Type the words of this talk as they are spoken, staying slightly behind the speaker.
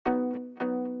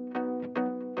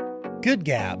Good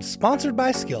Gab, sponsored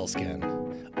by Skillskin,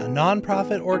 a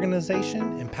nonprofit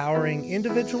organization empowering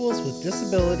individuals with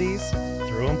disabilities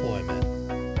through employment.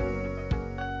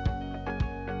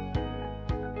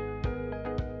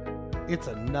 It's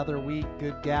another week,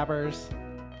 Good Gabbers.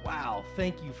 Wow,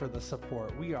 thank you for the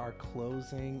support. We are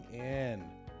closing in.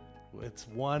 It's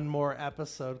one more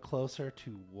episode closer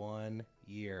to 1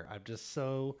 year. I'm just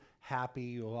so happy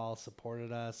you all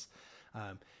supported us.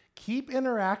 Keep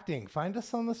interacting. Find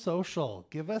us on the social.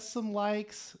 Give us some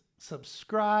likes.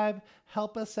 Subscribe.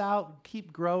 Help us out.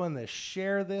 Keep growing this.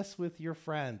 Share this with your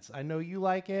friends. I know you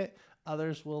like it.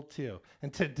 Others will too.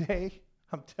 And today,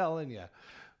 I'm telling you,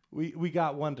 we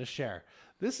got one to share.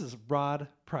 This is Rod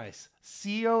Price,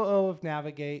 COO of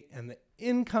Navigate and the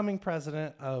incoming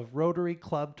president of Rotary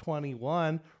Club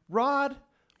 21. Rod,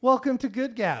 welcome to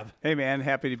Good Gab. Hey, man.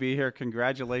 Happy to be here.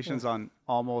 Congratulations on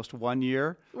almost 1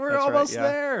 year. We're almost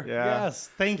there. Yeah. Yes.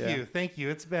 Thank you. Thank you.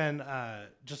 It's been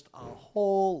just a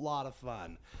whole lot of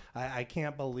fun. I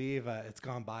can't believe it's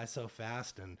gone by so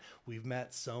fast, and we've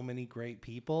met so many great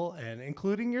people, and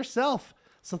including yourself.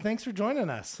 So thanks for joining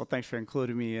us. Well, thanks for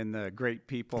including me in the great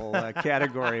people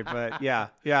category. But yeah,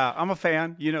 I'm a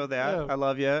fan. You know that. Yeah. I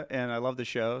love you, and I love the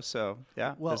show. So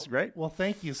yeah, this is great. Well,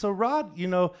 thank you. So Rod,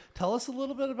 tell us a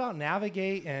little bit about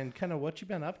Navigate and kind of what you've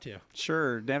been up to.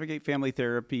 Sure. Navigate Family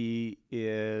Therapy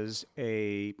is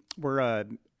we're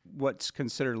what's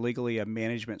considered legally a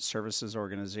management services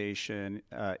organization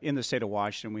in the state of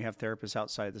Washington. We have therapists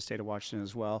outside the state of Washington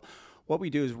as well. What we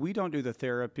do is we don't do the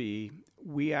therapy.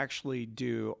 We actually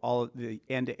do all of the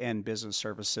end-to-end business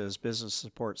services, business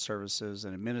support services,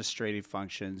 and administrative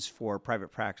functions for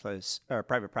private practice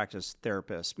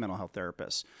therapists, mental health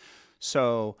therapists.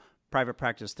 So private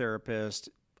practice therapists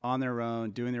on their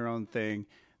own, doing their own thing.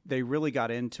 They really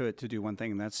got into it to do one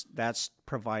thing, and that's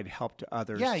provide help to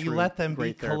others. Yeah, you let them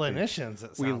be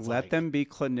clinicians. We let them be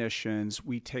clinicians.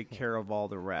 We take care of all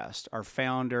the rest. Our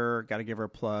founder, got to give her a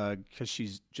plug because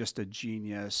she's just a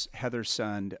genius. Heather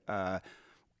Sund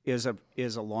is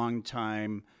a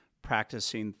longtime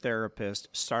practicing therapist.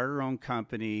 Started her own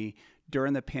company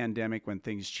during the pandemic when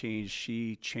things changed.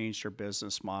 She changed her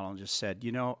business model and just said,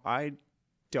 I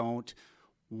don't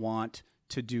want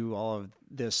to do all of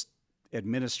this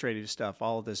administrative stuff,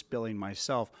 all of this billing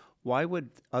myself. Why would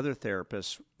other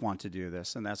therapists want to do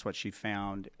this? And that's what she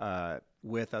found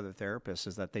with other therapists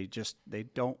is that they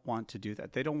don't want to do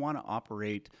that. They don't want to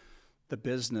operate the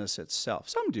business itself.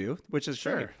 Some do, which is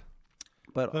great.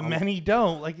 But many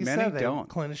don't. Like you said, don't.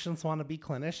 Clinicians want to be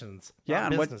clinicians,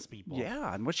 not business people.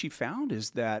 Yeah, and what she found is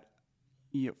that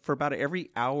for about every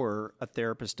hour a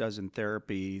therapist does in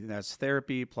therapy, that's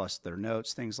therapy plus their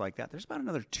notes, things like that, there's about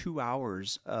another 2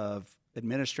 hours of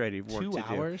administrative work to do. 2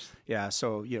 hours? Yeah,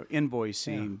 so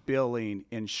invoicing, billing,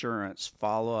 insurance,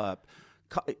 follow-up,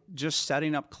 just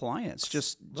setting up clients.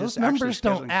 Those numbers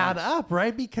don't add up,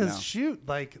 right? Because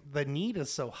the need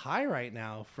is so high right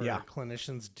now for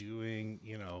clinicians doing,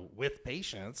 with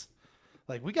patients.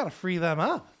 Like, we got to free them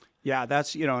up. Yeah,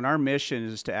 that's, and our mission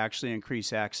is to actually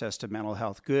increase access to mental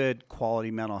health, good quality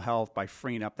mental health by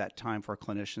freeing up that time for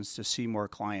clinicians to see more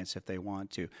clients if they want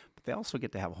to. But they also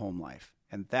get to have a home life.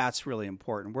 And that's really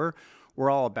important. We're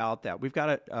all about that. We've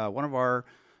got one of our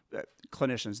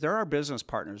clinicians. They're our business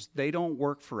partners. They don't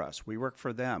work for us. We work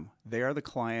for them. They are the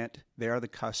client. They are the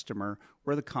customer.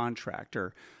 We're the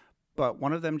contractor. But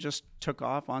one of them just took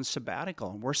off on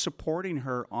sabbatical, and we're supporting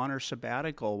her on her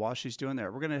sabbatical while she's doing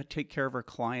that. We're going to take care of her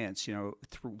clients,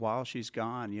 while she's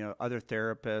gone, other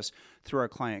therapists, through our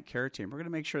client care team. We're going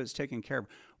to make sure it's taken care of.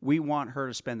 We want her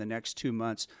to spend the next 2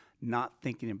 months not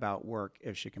thinking about work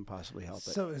if she can possibly help it.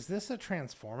 So is this a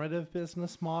transformative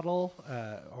business model,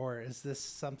 or is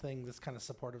this kind of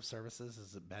supportive services,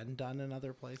 has it been done in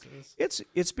other places?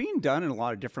 It's being done in a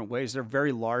lot of different ways. They're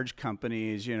very large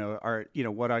companies, are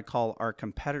what I call our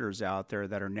competitors out there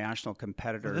that are national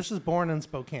competitors. So this is born in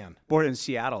Spokane. Born in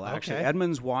Seattle, actually. Okay.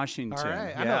 Edmonds, Washington. All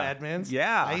right. Yeah. I know Edmonds.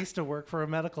 Yeah. I used to work for a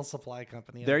medical supply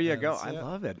company. There you go. I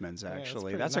love Edmonds,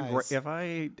 actually. That's nice. If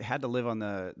I had to live on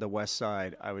the west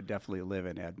side, I would definitely live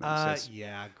in Edmonds.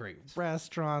 Great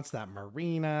restaurants, that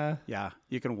marina. Yeah,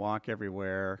 you can walk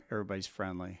everywhere. Everybody's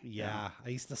friendly. Yeah. I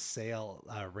used to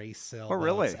race sail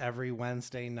really? every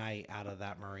Wednesday night out of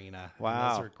that marina.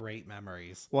 Wow. Those are great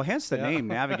memories. Well, hence the name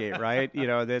Navigate, right?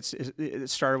 It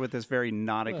started with this very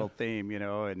nautical theme,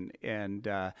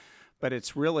 but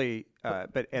it's really,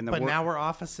 but now we're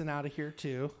officing out of here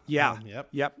too. Yeah.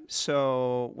 Yep.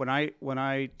 So when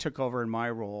I took over in my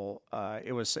role,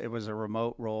 it was a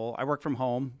remote role. I work from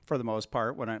home for the most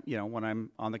part. When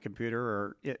I'm on the computer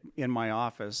or in my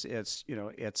office,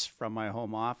 it's from my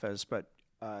home office. But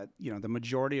the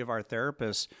majority of our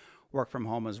therapists work from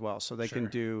home as well. So they Sure. can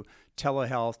do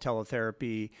telehealth,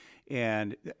 teletherapy,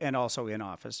 and also in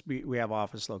office. We have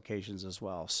office locations as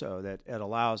well. So that it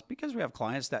allows, because we have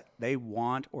clients that they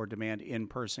want or demand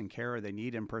in-person care, or they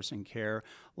need in-person care.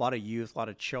 A lot of youth, a lot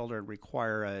of children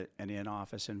require an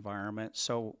in-office environment.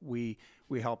 So we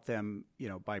help them,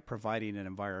 by providing an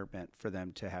environment for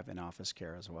them to have in-office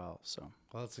care as well. So.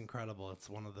 Well, it's incredible. It's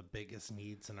one of the biggest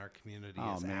needs in our community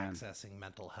is accessing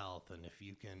mental health. And if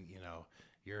you can,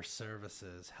 your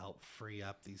services help free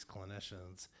up these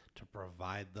clinicians to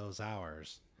provide those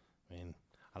hours. I mean,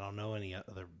 I don't know any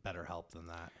other better help than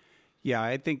that. Yeah,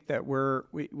 I think that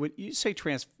when you say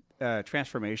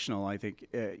transformational, I think,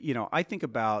 I think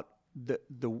about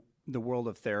the world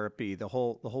of therapy, the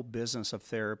whole business of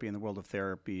therapy and the world of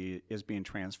therapy is being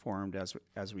transformed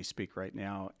as we speak right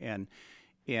now. And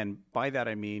by that,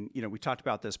 I mean, we talked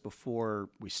about this before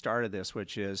we started this,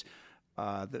 which is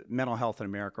the Mental Health in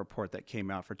America report that came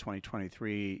out for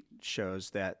 2023 shows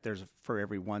that there's, for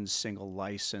every one single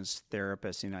licensed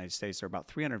therapist in the United States, there are about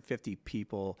 350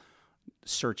 people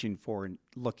searching for and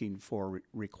looking for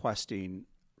requesting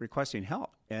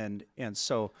help. And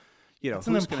so, it's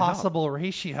an impossible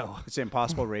ratio. It's an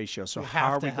impossible ratio. So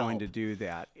how are we going to do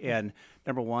that? And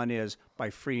number one is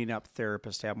by freeing up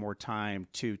therapists to have more time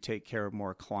to take care of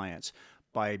more clients,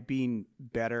 by being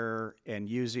better and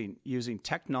using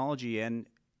technology and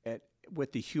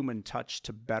with the human touch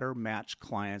to better match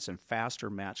clients and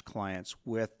faster match clients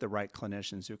with the right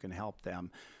clinicians who can help them.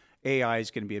 AI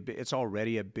is going to be it's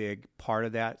already a big part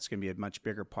of that. It's going to be a much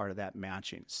bigger part of that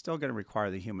matching. It's still going to require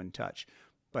the human touch.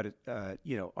 But,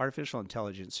 artificial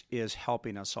intelligence is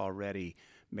helping us already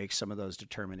make some of those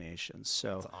determinations.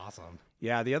 So that's awesome.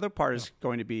 Yeah, the other part is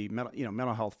going to be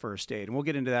mental health first aid, and we'll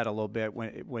get into that a little bit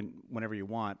whenever you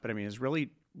want. But I mean, it's really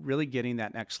getting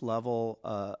that next level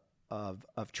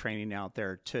of training out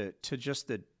there to just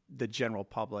the general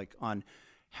public on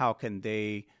how can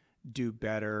they do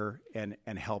better and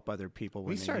help other people. When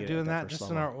we started doing that just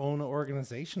level. In our own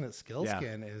organization at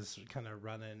Skillskin is kind of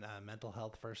running mental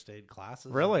health first aid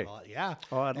classes. Really? Yeah.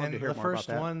 Oh, I'd love to hear more about that.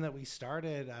 The first one that we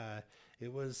started,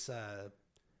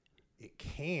 it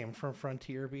came from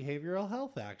Frontier Behavioral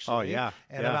Health, actually. Oh, yeah.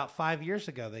 And about 5 years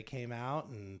ago, they came out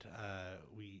and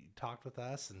we talked with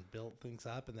us and built things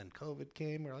up. And then COVID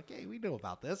came. We're like, hey, we know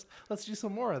about this. Let's do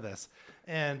some more of this.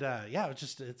 And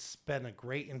it's been a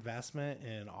great investment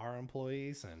in our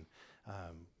employees. And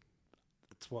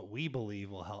it's what we believe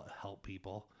will help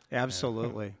people.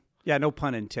 Absolutely. Yeah, no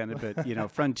pun intended,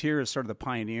 but Frontier is sort of the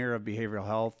pioneer of behavioral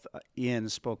health in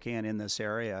Spokane, in this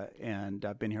area, and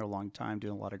I've been here a long time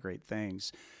doing a lot of great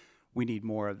things. We need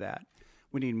more of that.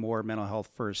 We need more mental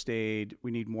health first aid. We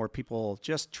need more people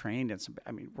just trained in some.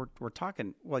 I mean, we're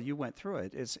talking. Well, you went through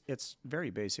it. It's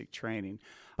very basic training,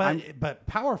 but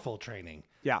powerful training.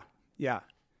 Yeah,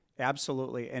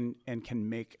 absolutely, and can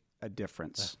make a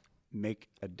difference. Make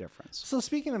a difference. So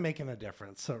speaking of making a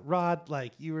difference, so Rod,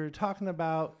 like you were talking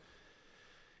about,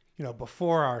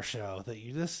 before our show, that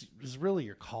this is really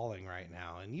your calling right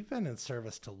now, and you've been in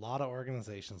service to a lot of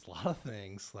organizations, a lot of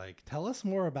things. Like, tell us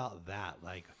more about that.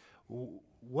 Like,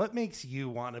 what makes you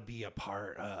want to be a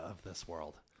part of this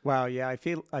world? Wow, yeah, I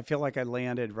feel like I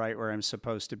landed right where I'm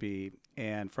supposed to be,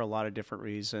 and for a lot of different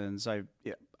reasons.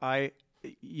 I've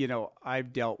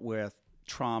dealt with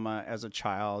trauma as a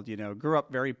child. Grew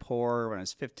up very poor. When I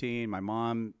was 15, my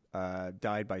mom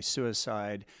died by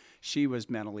suicide. She was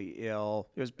mentally ill.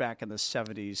 It was back in the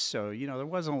 70s, so there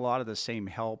wasn't a lot of the same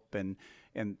help and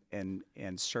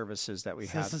services that we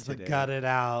have today. This is the gut it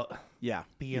out. Yeah,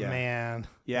 be a man.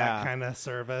 Yeah, that kind of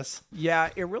service. Yeah,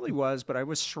 it really was. But I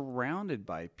was surrounded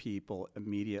by people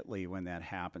immediately when that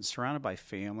happened. Surrounded by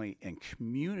family and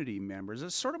community members.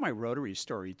 It's sort of my Rotary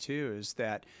story too. Is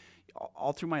that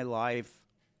all through my life,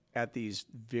 at these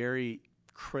very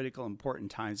critical, important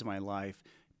times in my life,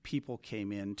 people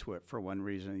came into it for one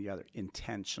reason or the other,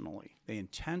 intentionally. They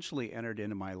intentionally entered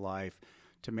into my life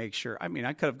to make sure. I mean,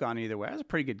 I could have gone either way. I was a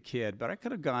pretty good kid, but I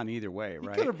could have gone either way,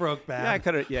 right? You could have broke bad. Yeah, I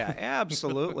could have. Yeah,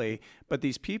 absolutely. But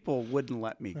these people wouldn't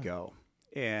let me go,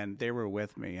 and they were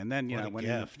with me. And then, what a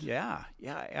gift. Yeah,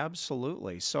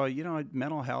 absolutely. So,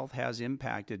 mental health has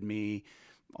impacted me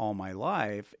all my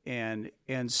life, and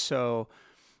so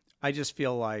I just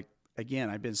feel like, again,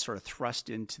 I've been sort of thrust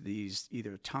into these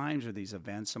either times or these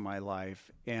events in my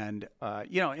life, and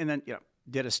then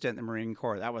did a stint in the Marine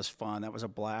Corps. That was fun. That was a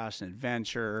blast, an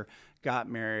adventure. Got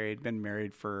married. Been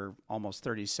married for almost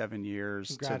 37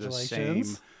 years to the same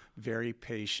very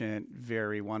patient,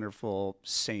 very wonderful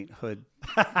sainthood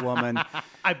woman.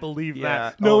 I believe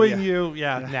that. Knowing you,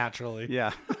 naturally.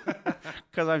 Yeah,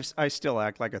 because I still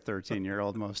act like a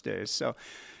 13-year-old most days. So,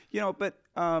 but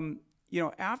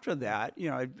after that,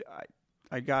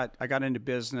 I got into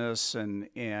business and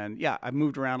yeah, I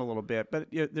moved around a little bit, but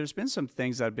there's been some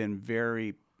things that have been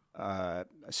very, I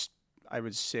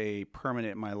would say,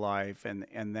 permanent in my life,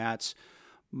 and that's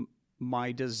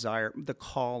my desire, the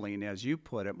calling, as you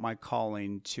put it, my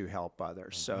calling to help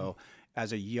others. Mm-hmm. So,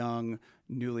 as a young,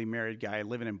 newly married guy,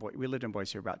 we lived in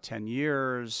Boise for about 10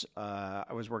 years.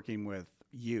 I was working with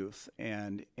youth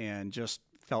and just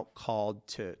felt called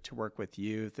to work with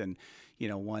youth. And,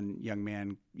 one young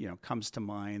man, comes to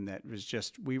mind that was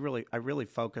just, I really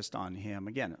focused on him.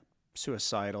 Again,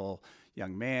 suicidal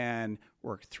young man,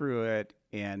 worked through it,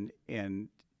 and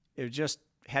it just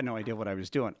had no idea what I was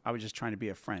doing. I was just trying to be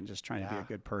a friend, just trying to be a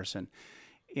good person.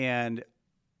 And,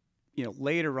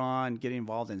 later on, getting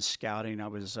involved in scouting, I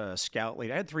was a scout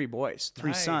leader. I had 3 boys,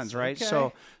 3 sons, right? Okay.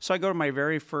 So I go to my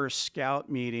very first scout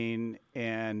meeting,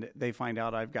 and they find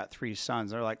out I've got 3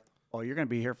 sons. They're like, "Oh, you're going to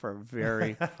be here for a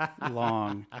very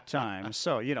long time."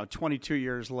 So, 22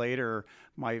 years later,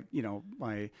 my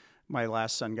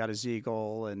last son got his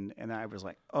eagle, and I was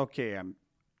like, "Okay, I'm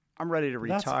ready to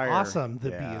retire." That's awesome to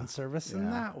be in service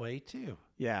in that way too.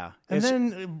 Yeah. And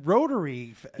then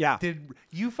Rotary. Yeah. Did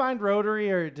you find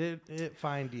Rotary or did it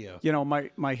find you?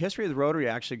 My history of the Rotary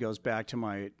actually goes back to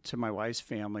my wife's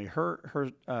family. Her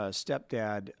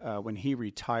stepdad, when he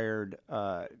retired,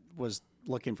 was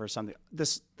looking for something.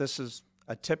 This is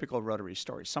a typical Rotary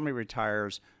story. Somebody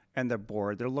retires and they're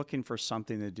bored. They're looking for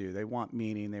something to do. They want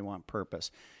meaning. They want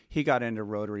purpose. He got into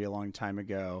Rotary a long time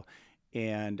ago.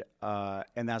 And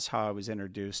that's how I was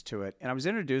introduced to it. And I was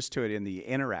introduced to it in the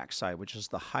Interact side, which is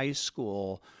the high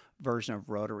school version of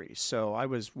Rotary. So I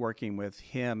was working with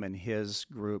him and his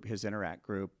group, his Interact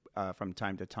group, from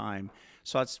time to time.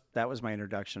 So that was my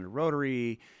introduction to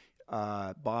Rotary.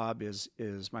 Bob is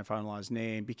my father-in-law's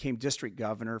name. Became district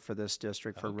governor for this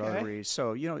district for Rotary.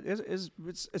 So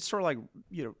it's sort of like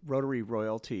Rotary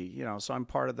royalty. So I'm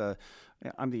part of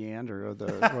I'm the Andrew of the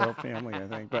royal family, I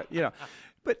think. But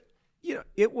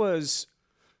it was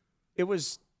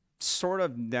sort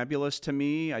of nebulous to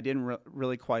me. I didn't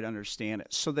really quite understand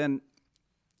it. So then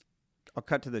I'll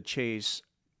cut to the chase.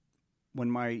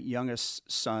 When my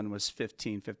youngest son was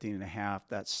 15 and a half,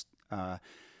 that's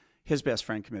his best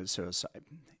friend committed suicide.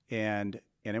 And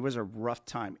it was a rough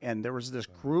time. And there was this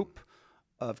group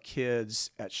of kids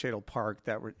at Shadle Park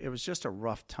it was just a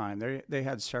rough time. They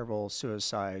had several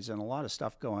suicides and a lot of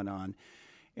stuff going on.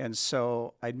 And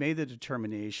so I'd made the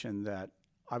determination that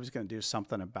I was going to do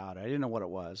something about it. I didn't know what it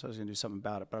was. I was going to do something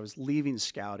about it, but I was leaving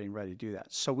scouting ready to do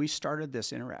that. So we started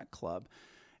this Interact Club.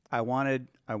 I wanted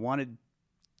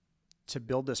to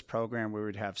build this program where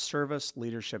we'd have service,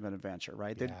 leadership, and adventure,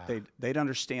 right? They'd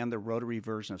understand the Rotary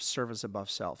version of service above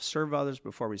self. Serve others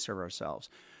before we serve ourselves.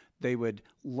 They would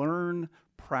learn,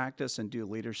 practice, and do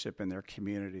leadership in their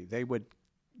community. They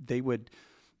would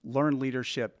learn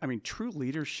leadership. I mean, true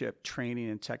leadership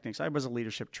training and techniques. I was a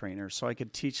leadership trainer, so I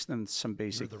could teach them some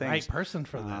basic You're things. the right person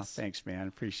for this. Thanks, man.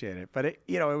 Appreciate it. But I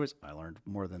learned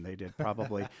more than they did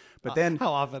probably. But then,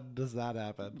 how often does that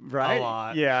happen? Right? A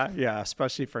lot. Yeah,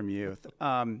 especially from youth.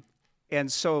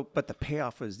 And so, but the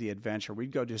payoff was the adventure.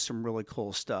 We'd go do some really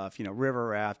cool stuff, river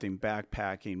rafting,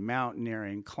 backpacking,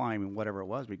 mountaineering, climbing, whatever it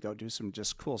was. We'd go do some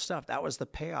just cool stuff. That was the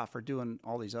payoff for doing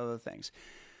all these other things.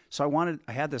 So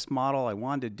I had this model. I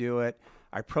wanted to do it.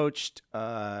 I approached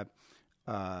Rotary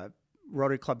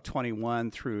Club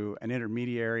 21 through an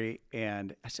intermediary,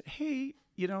 and I said, "Hey,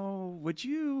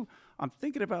 I'm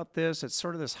thinking about this. It's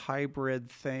sort of this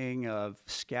hybrid thing of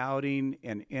scouting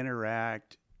and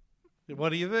Interact. What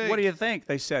do you think? What do you think?"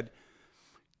 They said,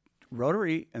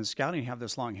 "Rotary and scouting have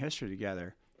this long history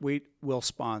together. We'll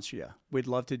sponsor you. We'd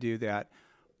love to do that,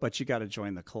 but you got to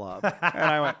join the club." And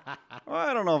I went, "Well,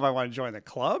 I don't know if I want to join the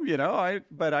club,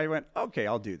 but I went, okay,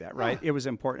 I'll do that, right? It was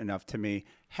important enough to me,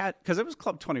 because it was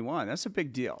Club 21. That's a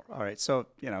big deal, all right? So,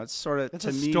 it's sort of, it's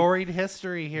a storied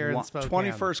history here in Spokane.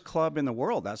 21st club in the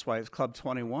world. That's why it's Club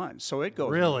 21. So it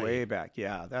goes way back.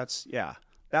 Yeah, that's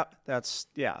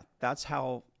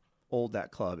how old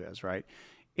that club is, right?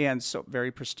 And so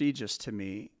very prestigious to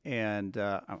me. And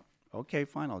okay,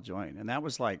 fine, I'll join. And that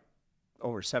was like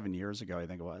over 7 years ago, I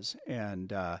think it was.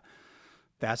 And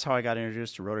that's how I got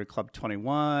introduced to Rotary Club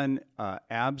 21.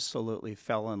 Absolutely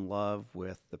fell in love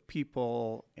with the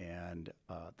people and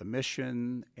the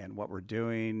mission and what we're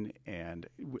doing. And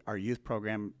our youth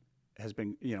program has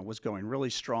been, was going really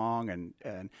strong,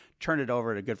 and turned it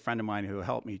over to a good friend of mine who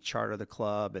helped me charter the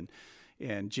club.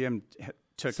 And Jim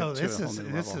took it to a whole new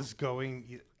level. This is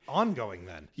ongoing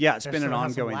then. Yeah, it's been an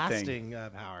ongoing lasting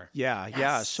thing. Power. Yeah, Yes.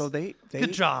 yeah. So they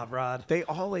good job, Rod. They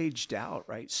all aged out,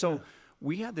 right? So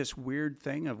we had this weird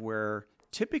thing of where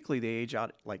typically they age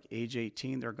out like age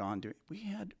 18. They're gone.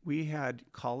 We had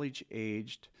college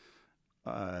aged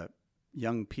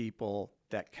young people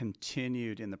that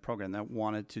continued in the program that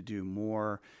wanted to do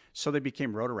more. So they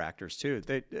became Rotaractors too.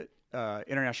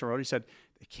 International Rotary said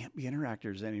they can't be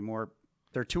interactors anymore.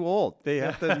 They're too old. They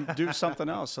have to do something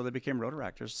else. So they became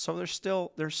Rotaractors. So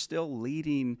they're still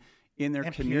leading in their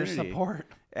community. Peer support.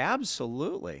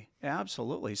 Absolutely.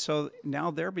 So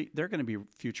now they're going to be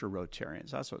future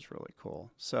Rotarians. That's what's really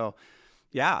cool. So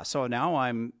yeah. So now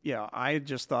I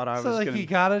just thought I was going to. So you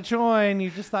got to join.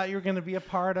 You just thought you were going to be a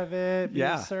part of it, be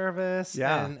of service.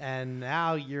 Yeah. And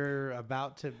now you're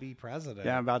about to be president.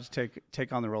 Yeah, I'm about to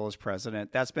take on the role as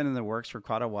president. That's been in the works for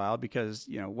quite a while because,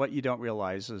 what you don't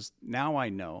realize is now I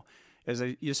know is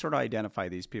that you sort of identify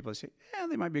these people and say, yeah,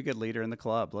 they might be a good leader in the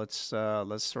club. Let's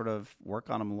sort of work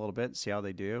on them a little bit and see how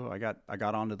they do. I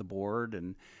got onto the board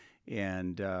and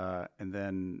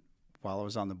then while I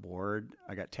was on the board,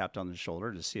 I got tapped on the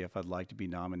shoulder to see if I'd like to be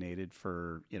nominated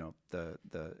for, the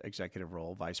executive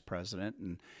role, vice president.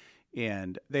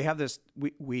 And they have this,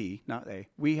 we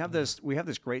have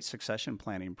this great succession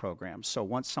planning program. So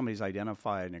once somebody's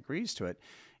identified and agrees to it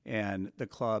and the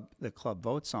club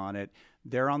votes on it,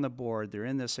 they're on the board, they're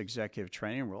in this executive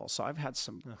training role. So I've had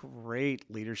some great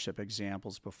leadership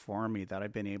examples before me that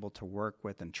I've been able to work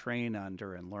with and train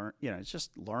under and learn,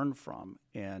 just learn from.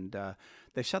 And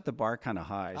they've set the bar kind of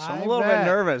high. So I'm a little bit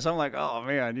nervous. I'm like, oh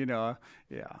man,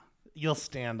 yeah. You'll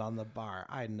stand on the bar.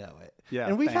 I know it. Yeah,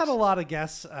 and we've had a lot of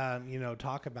guests,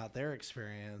 talk about their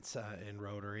experience in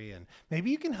Rotary, and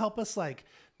maybe you can help us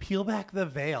peel back the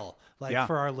veil,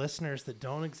 for our listeners that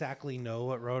don't exactly know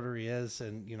what Rotary is,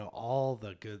 and all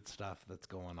the good stuff that's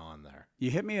going on there.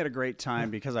 You hit me at a great time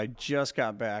because I just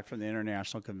got back from the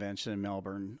International Convention in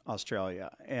Melbourne,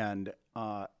 Australia, and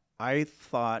I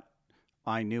thought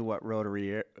I knew what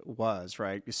Rotary was,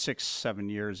 right?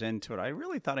 6-7 years into it. I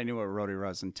really thought I knew what Rotary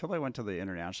was until I went to the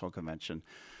International Convention.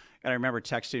 And I remember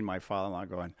texting my father-in-law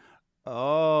going,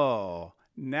 oh,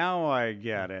 now I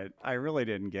get it. I really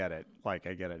didn't get it like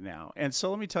I get it now. And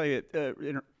so let me tell you,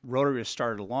 Rotary was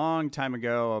started a long time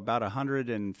ago, about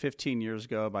 115 years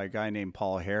ago by a guy named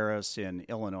Paul Harris in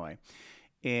Illinois.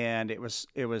 And it was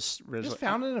Just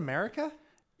founded in America?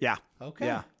 Yeah.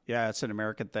 Okay. Yeah, it's an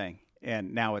American thing.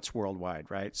 And now it's worldwide,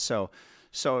 right? So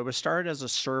it was started as a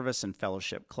service and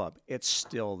fellowship club. It's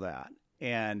still that.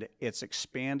 And it's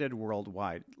expanded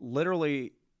worldwide.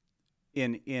 Literally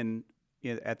at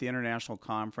the international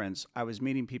conference, I was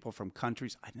meeting people from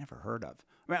countries I'd never heard of.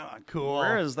 Cool.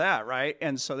 Where is that, right?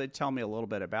 And so they tell me a little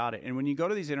bit about it. And when you go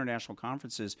to these international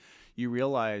conferences, you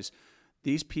realize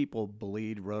these people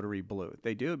bleed Rotary blue.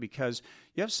 They do, because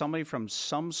you have somebody from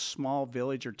some small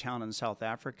village or town in South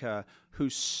Africa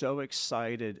who's so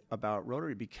excited about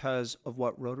Rotary because of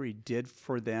what Rotary did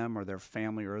for them or their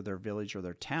family or their village or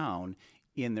their town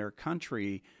in their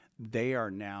country. They are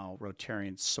now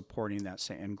Rotarians supporting that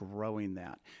and growing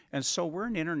that. And so we're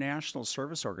an international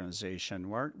service organization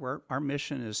where our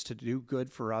mission is to do good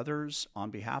for others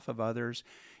on behalf of others.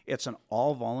 It's an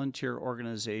all-volunteer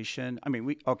organization. I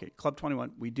mean, Club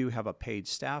 21, we do have a paid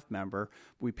staff member.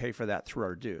 We pay for that through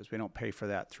our dues. We don't pay for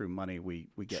that through money we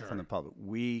get from the public.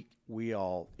 We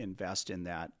all invest in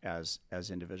that as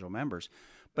individual members.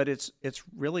 But it's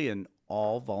really an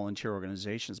all-volunteer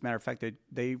organization. As a matter of fact,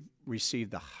 they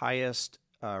receive the highest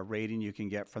rating you can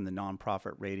get from the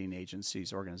nonprofit rating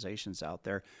agencies, organizations out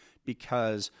there,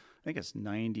 because I think it's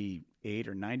 98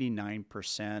 or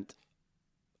 99%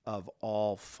 of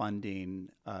all funding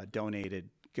donated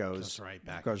goes right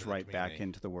back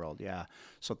into the world. Yeah.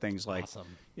 So things like, awesome.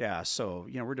 So,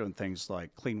 we're doing things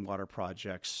like clean water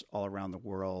projects all around the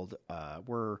world.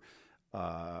 We're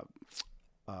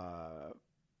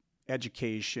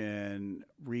education,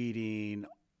 reading,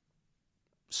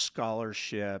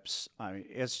 scholarships. I mean,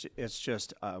 it's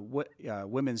just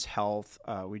women's health.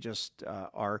 We just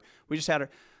had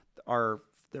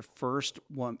the first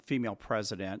one female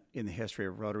president in the history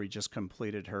of Rotary just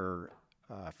completed her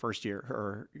first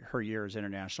year, her year as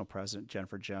international president.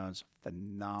 Jennifer Jones,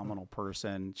 phenomenal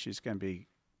person. She's going to be,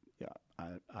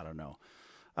 I don't know,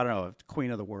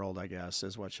 queen of the world, I guess,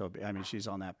 is what she'll be. I mean, she's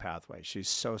on that pathway. She's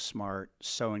so smart,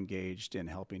 so engaged in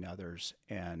helping others,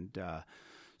 and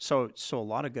so a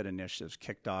lot of good initiatives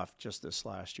kicked off just this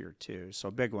last year too. So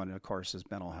a big one, of course, is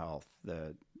mental health.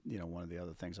 One of the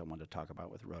other things I wanted to talk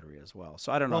about with Rotary as well.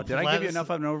 So I don't know. Did I give you enough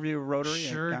of an overview of Rotary?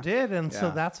 Sure did. And so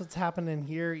that's what's happening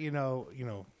here.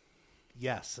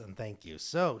 Yes, and thank you.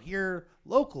 So here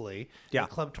locally, at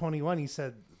Club 21, you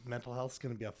said mental health is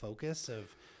going to be a focus of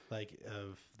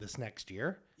this next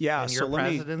year. Yeah. And your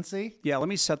presidency. Let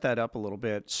me set that up a little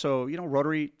bit. So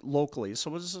Rotary locally. So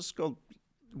let's just go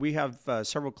we have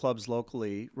several clubs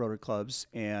locally, Rotary clubs,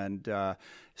 and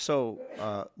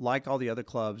like all the other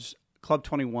clubs, Club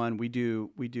 21, we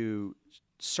do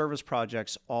service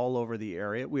projects all over the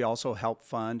area. We also help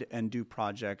fund and do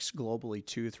projects globally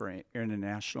too through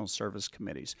international service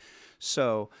committees.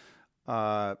 So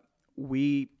the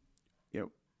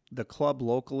club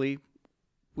locally,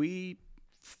 we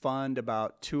fund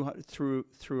about 200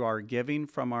 through our giving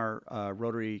from our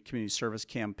Rotary Community Service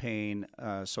Campaign.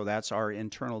 So that's our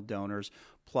internal donors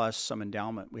plus some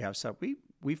endowment we have set.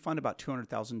 We fund about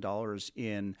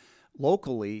 $200,000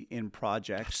 locally in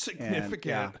projects. That's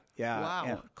significant. Yeah. Wow.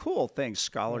 And cool things,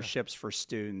 scholarships for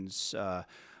students.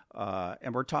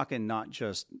 And we're talking not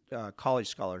just college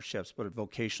scholarships, but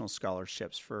vocational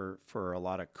scholarships for a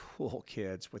lot of cool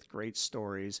kids with great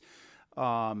stories.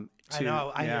 I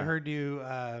know. I heard you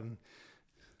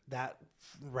that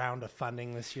round of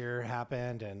funding this year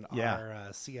happened, and our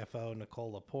CFO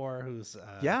Nicole Lepore, who's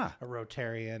a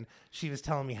Rotarian, she was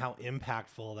telling me how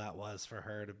impactful that was for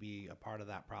her to be a part of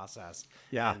that process.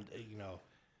 Yeah, and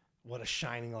what a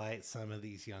shining light some of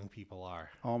these young people are.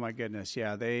 Oh my goodness,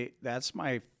 yeah. That's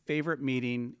my favorite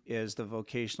meeting is the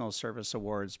Vocational Service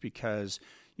Awards, because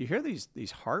you hear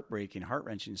these heartbreaking,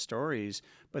 heart-wrenching stories,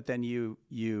 but then you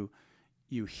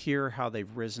hear how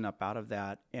they've risen up out of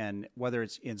that, and whether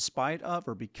it's in spite of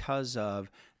or because of,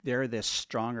 they're this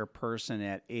stronger person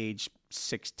at age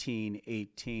 16,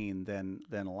 18 than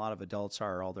a lot of adults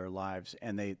are all their lives,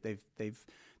 and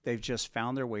they've just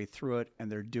found their way through it,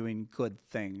 and they're doing good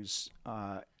things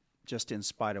just in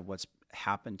spite of what's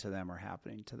happened to them or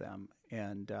happening to them.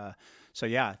 And so,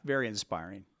 yeah, very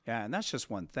inspiring. Yeah, and that's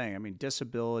just one thing. I mean,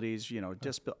 disabilities, we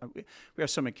have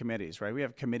so many committees, right? We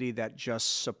have a committee that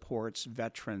just supports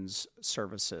veterans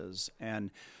services.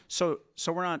 And so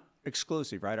we're not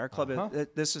exclusive, right? Our club,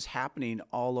 this is happening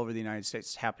all over the United States.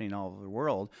 It's happening all over the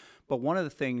world. But one of the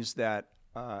things that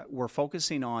we're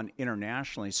focusing on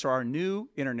internationally, so our new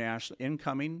international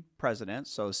incoming president,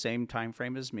 so same time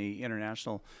frame as me,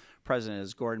 international president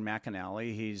is Gordon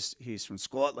McAnally. He's from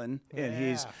Scotland,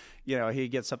 and he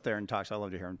gets up there and talks. I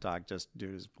love to hear him talk. Just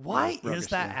dude is why is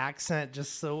that accent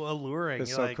just so alluring?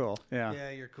 It's so cool. Yeah,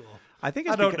 you're cool. I think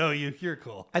I don't know you. You're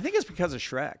cool. I think it's because of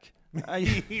Shrek.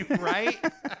 Right?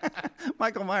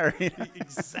 Michael Myers.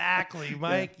 Exactly,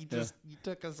 Mike. You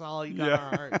took us all. You got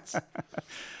our hearts.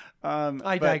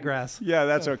 I digress. Yeah,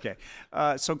 that's okay.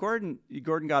 So Gordon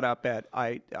got up at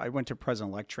I went to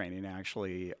President-elect training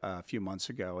actually a few months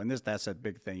ago, and that's a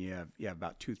big thing. You have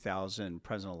about 2,000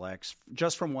 President-elects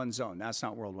just from one zone. That's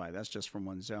not worldwide. That's just from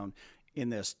one zone in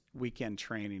this weekend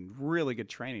training. Really good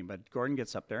training. But Gordon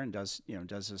gets up there and does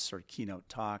this sort of keynote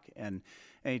talk, and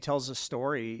he tells a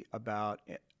story about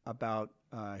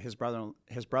his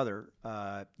brother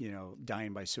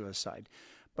dying by suicide,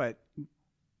 but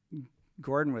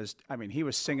Gordon he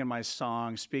was singing my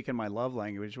song, speaking my love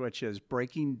language, which is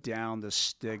breaking down the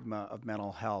stigma of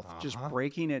mental health, just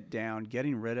breaking it down,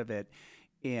 getting rid of it,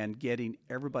 and getting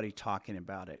everybody talking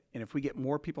about it. And if we get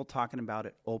more people talking about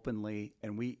it openly,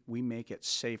 and we make it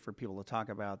safe for people to talk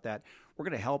about that, we're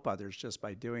going to help others just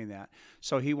by doing that.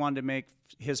 So he wanted to make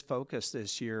his focus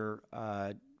this year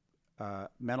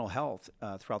mental health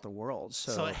throughout the world.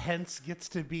 So it hence gets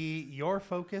to be your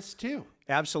focus too.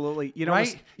 Absolutely.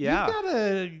 Right? You got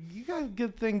a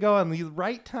good thing going. The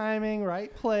right timing,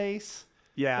 right place.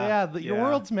 Yeah. Your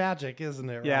world's magic, isn't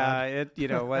it? Yeah.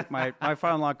 Ron? What my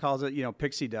father-in-law calls it,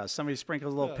 pixie dust. Somebody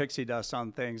sprinkles a little pixie dust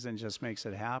on things and just makes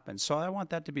it happen. So I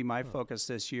want that to be my focus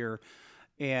this year.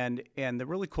 And the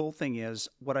really cool thing is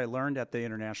what I learned at the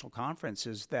international conference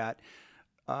is that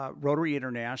Rotary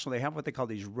International, they have what they call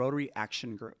these Rotary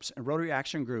Action Groups. And Rotary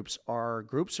Action Groups are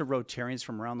groups of Rotarians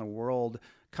from around the world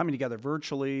coming together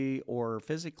virtually or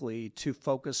physically to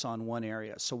focus on one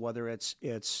area. So whether it's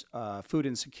food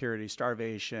insecurity,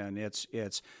 starvation,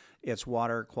 it's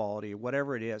water quality,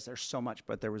 whatever it is, there's so much.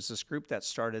 But there was this group that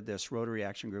started this Rotary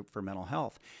Action Group for mental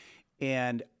health.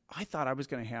 And I thought I was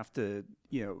going to have to,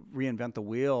 reinvent the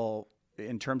wheel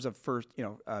in terms of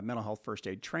mental health first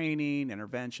aid training,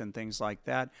 intervention, things like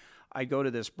that. I go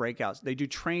to this breakout. They do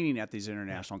training at these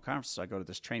international conferences. I go to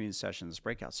this training session, this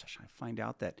breakout session. I find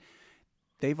out that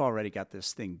they've already got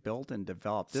this thing built and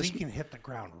developed. So you can hit the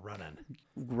ground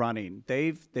running.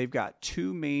 They've got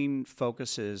two main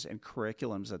focuses and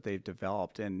curriculums that they've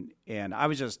developed, and I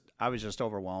was just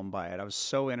overwhelmed by it. I was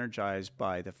so energized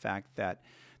by the fact that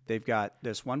they've got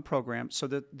this one program. So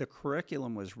the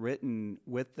curriculum was written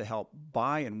with the help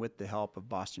of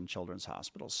Boston Children's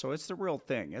Hospital. So it's the real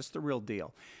thing. It's the real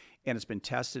deal. And it's been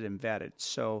tested and vetted.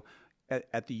 So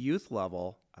at the youth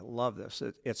level, I love this.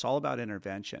 It's all about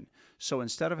intervention. So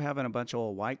instead of having a bunch of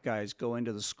old white guys go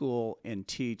into the school and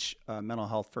teach mental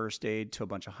health first aid to a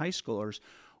bunch of high schoolers,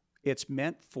 it's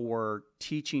meant for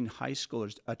teaching high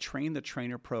schoolers, a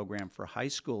train-the-trainer program for high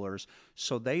schoolers,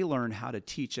 so they learn how to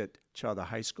teach it to other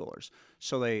high schoolers.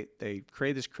 So they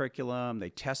created this curriculum, they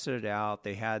tested it out,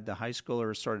 they had the high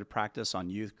schoolers started to practice on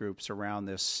youth groups around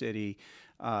this city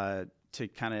to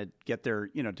kind of get their,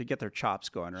 to get their chops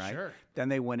going, right? Sure. Then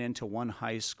they went into one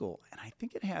high school, and I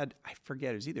think it had, I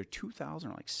forget, it was either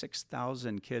 2,000 or like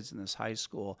 6,000 kids in this high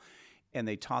school, and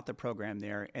they taught the program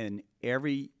there, and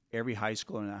every high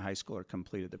schooler in that high schooler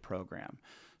completed the program.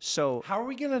 So how are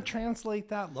we going to translate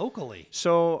that locally?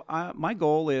 So my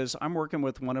goal is, I'm working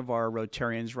with one of our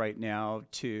Rotarians right now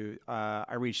to,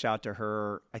 I reached out to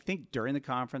her, I think during the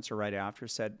conference or right after,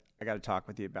 said, I got to talk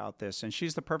with you about this. And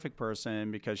she's the perfect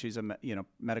person because she's a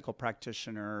medical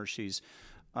practitioner. She's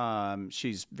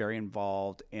very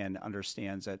involved and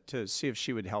understands that, to see if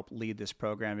she would help lead this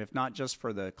program, if not just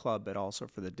for the club, but also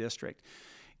for the district.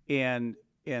 And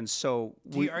so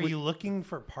are you looking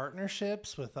for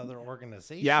partnerships with other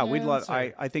organizations? Yeah, we'd love.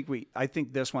 I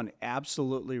think this one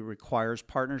absolutely requires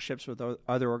partnerships with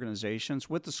other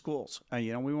organizations, with the schools.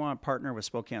 We want to partner with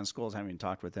Spokane schools. I haven't even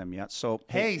talked with them yet. So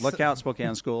look out,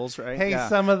 Spokane schools, right? Hey,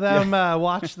 some of them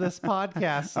watch this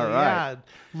podcast. So all right. Yeah,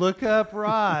 look up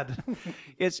Rod.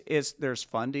 There's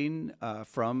funding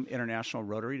from International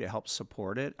Rotary to help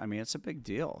support it. I mean, it's a big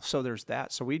deal. So there's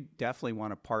that. So we definitely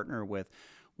want to partner with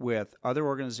other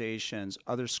organizations,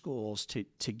 other schools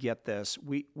to get this.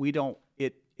 We don't,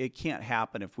 it can't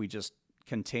happen if we just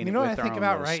contain it with our own what I think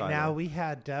about right silo. now? We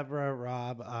had Deborah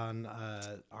Robb on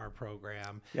our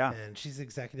program. Yeah. And she's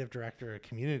executive director of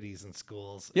communities and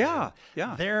schools. Yeah.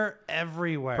 They're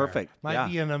everywhere. Perfect. Might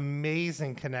be an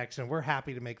amazing connection. We're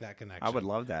happy to make that connection. I would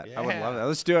love that. Yeah. I would love that.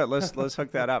 Let's do it. Let's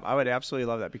hook that up. I would absolutely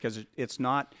love that, because it's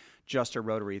not just a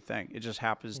Rotary thing. It just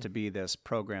happens to be this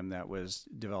program that was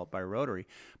developed by Rotary.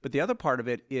 But the other part of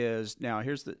it is, now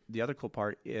here's the other cool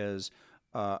part, is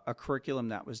a curriculum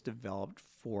that was developed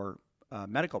for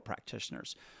medical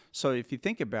practitioners. So if you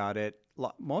think about it,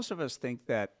 most of us think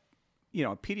that,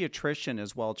 a pediatrician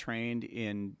is well trained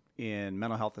in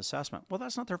mental health assessment. Well,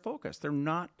 that's not their focus. They're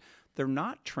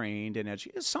not trained in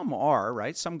education. Some are,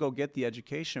 right? Some go get the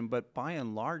education, but by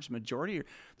and large, majority,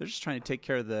 they're just trying to take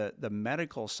care of the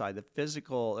medical side, the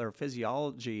physical or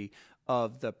physiology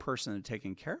of the person they're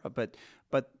taking care of. But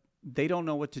they don't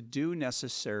know what to do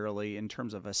necessarily in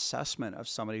terms of assessment of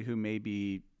somebody who may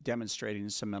be demonstrating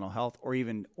some mental health, or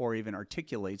even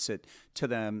articulates it to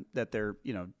them that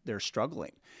they're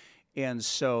struggling. And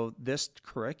so this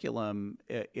curriculum,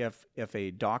 if a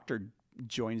doctor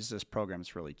joins this program,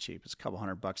 it's really cheap. It's a couple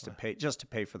 $100 to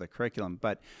pay for the curriculum,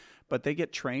 but they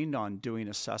get trained on doing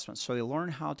assessments. So they learn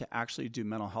how to actually do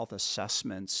mental health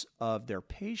assessments of their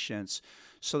patients,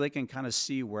 so they can kind of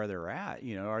see where they're at.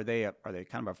 Are they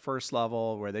kind of a first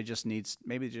level where they just need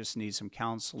some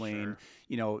counseling?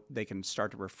 Sure. They can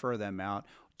start to refer them out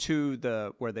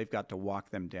to where they've got to walk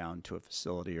them down to a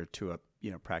facility or to a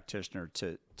practitioner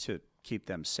to keep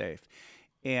them safe.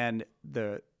 And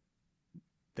the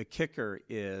kicker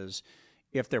is,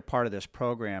 if they're part of this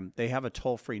program, they have a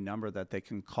toll-free number that they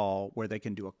can call where they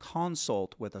can do a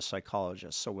consult with a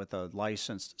psychologist, so with a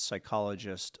licensed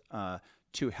psychologist,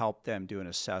 to help them do an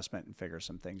assessment and figure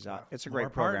some things out. It's a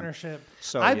great program. Partnership.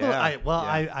 So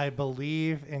I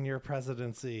believe in your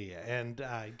presidency, and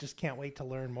I just can't wait to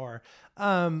learn more.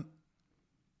 All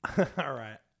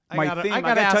right. I got to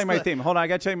tell you my theme. Hold on, I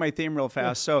got to tell you my theme real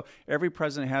fast. So every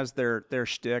president has their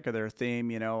shtick or their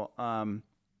theme.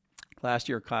 Last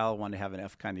year, Kyle wanted to have an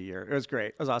F kind of year. It was great.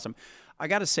 It was awesome. I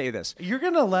got to say this. You're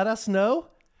going to let us know?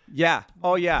 Yeah.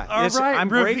 Oh, yeah. All right. I'm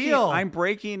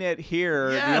breaking it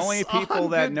here. Yes, the only people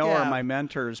that know Gab. are my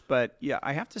mentors. But yeah,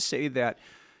 I have to say that,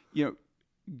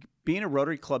 being a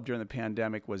Rotary Club during the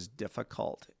pandemic was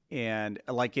difficult, and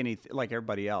like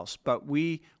everybody else. But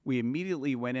we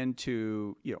immediately went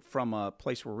into, from a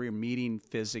place where we were meeting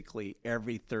physically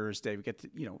every Thursday. We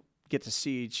get to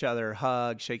see each other,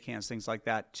 hug, shake hands, things like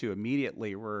that, to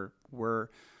immediately we're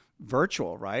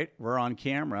virtual, right? We're on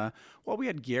camera. Well, we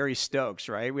had Gary Stokes,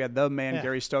 right? We had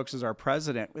Gary Stokes as our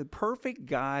president, the perfect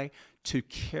guy to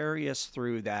carry us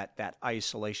through that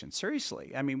isolation.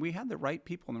 Seriously. I mean, we had the right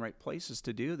people in the right places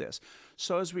to do this.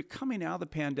 So as we're coming out of the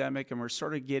pandemic and we're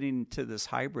sort of getting to this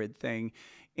hybrid thing,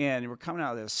 and we're coming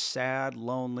out of this sad,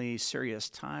 lonely, serious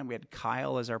time, we had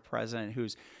Kyle as our president,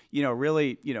 who's,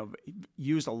 really,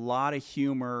 used a lot of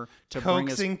humor to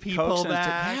coaxing people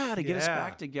back. To get us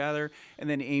back together. And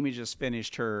then Amy just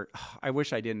finished her. I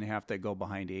wish I didn't have to go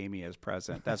behind Amy as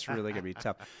president. That's really going to be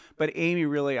tough. But Amy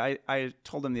really, I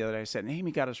told them the other day, I said,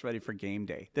 Amy got us ready for game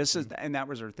day. And that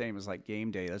was her thing. It was like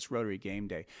game day. That's Rotary game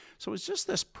day. So it was just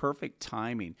this perfect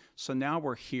timing. So now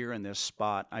we're here in this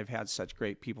spot. I've had such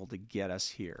great people to get us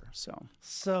here.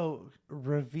 So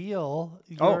reveal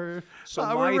your.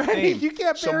 My theme. You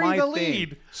can't bury the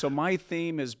lead. So my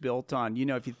theme is built on,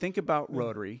 if you think about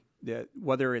Rotary,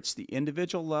 whether it's the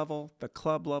individual level, the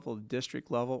club level, the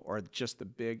district level, or just the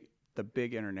big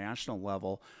international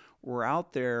level, we're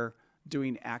out there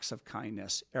doing acts of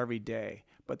kindness every day.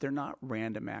 But they're not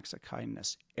random acts of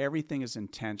kindness. Everything is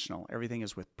intentional. Everything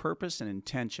is with purpose and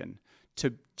intention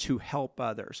to help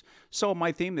others. So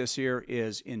my theme this year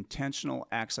is intentional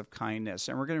acts of kindness.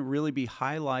 And we're going to really be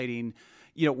highlighting,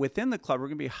 within the club, we're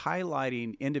going to be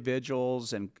highlighting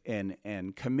individuals and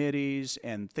committees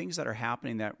and things that are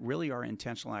happening that really are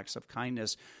intentional acts of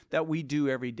kindness that we do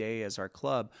every day as our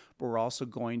club. But we're also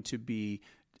going to be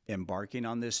embarking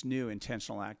on this new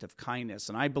intentional act of kindness.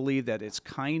 And I believe that it's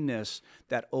kindness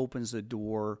that opens the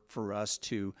door for us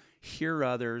to hear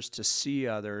others, to see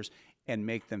others, and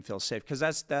make them feel safe. Because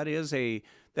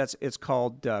it's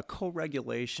called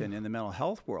co-regulation in the mental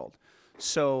health world.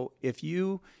 So if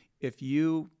you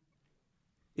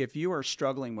are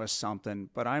struggling with something,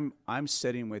 but I'm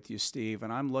sitting with you, Steve,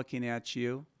 and I'm looking at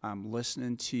you, I'm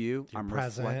listening to you, I'm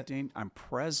present. Reflecting, I'm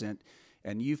present,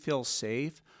 and you feel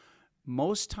safe,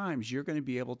 most times you're going to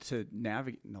be able to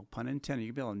navigate, no pun intended,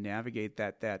 you'll be able to navigate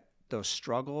those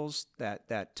struggles,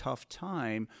 that tough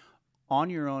time on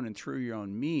your own and through your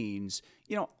own means.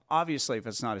 Obviously if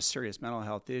it's not a serious mental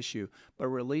health issue, but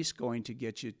we're at least going to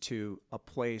get you to a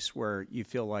place where you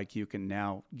feel like you can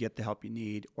now get the help you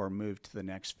need or move to the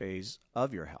next phase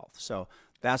of your health. So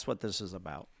that's what this is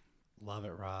about. Love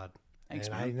it, Rod. Thanks,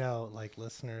 and man. I know,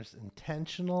 listeners,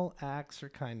 intentional acts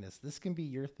of kindness. This can be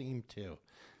your theme too.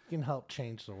 You can help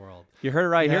change the world. You heard it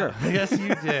right here. Yes,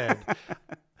 you did.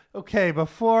 Okay,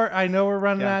 I know we're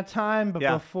running out of time, but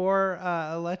before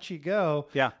I let you go,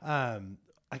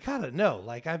 I gotta know,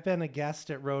 I've been a guest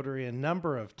at Rotary a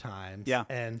number of times. Yeah.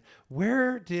 And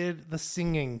where did the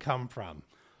singing come from?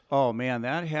 Oh man,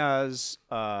 that has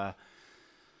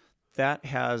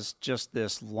just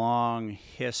this long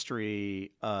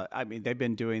history. They've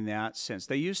been doing that since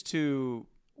they used to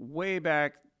way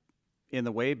back. I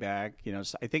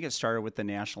think it started with the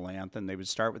national anthem. They would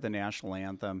start with the national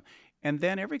anthem, and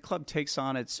then every club takes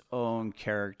on its own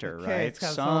character, right? It's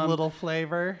got some little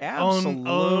flavor. Absolutely.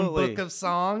 Own book of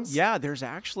songs. Yeah, there is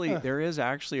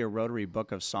actually a Rotary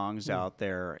book of songs out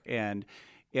there, and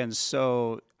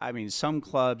so some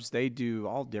clubs, they do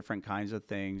all different kinds of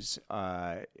things,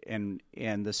 and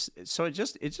this, so it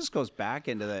just goes back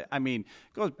into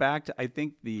goes back to, I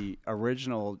think, the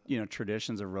original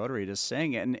traditions of Rotary to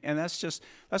sing, and that's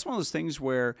one of those things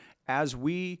where as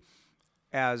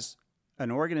an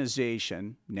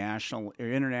organization,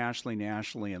 internationally,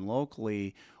 nationally, and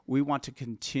locally, we want to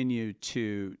continue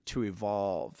to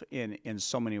evolve in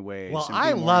so many ways. Well,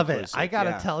 I love it. I got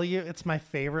to tell you, it's my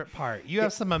favorite part. You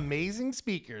have some amazing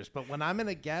speakers, but when I'm in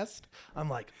a guest, I'm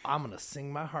like, I'm going to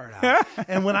sing my heart out.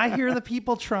 And when I hear the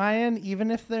people trying,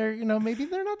 even if they're, maybe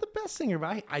they're not the best singer,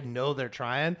 but I know they're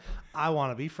trying, I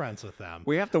want to be friends with them.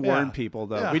 We have to warn people,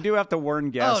 though. Yeah. We do have to warn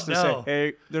guests to say,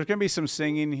 hey, there's going to be some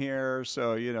singing here.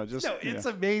 So, it's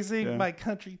amazing. Yeah. My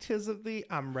country, 'tis of thee.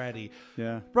 I'm ready.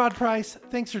 Yeah. Rod Price,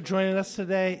 thanks for joining us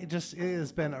today. It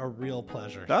has been a real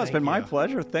pleasure. It's been my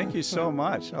pleasure. Thank you so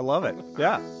much. I love it.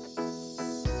 Yeah.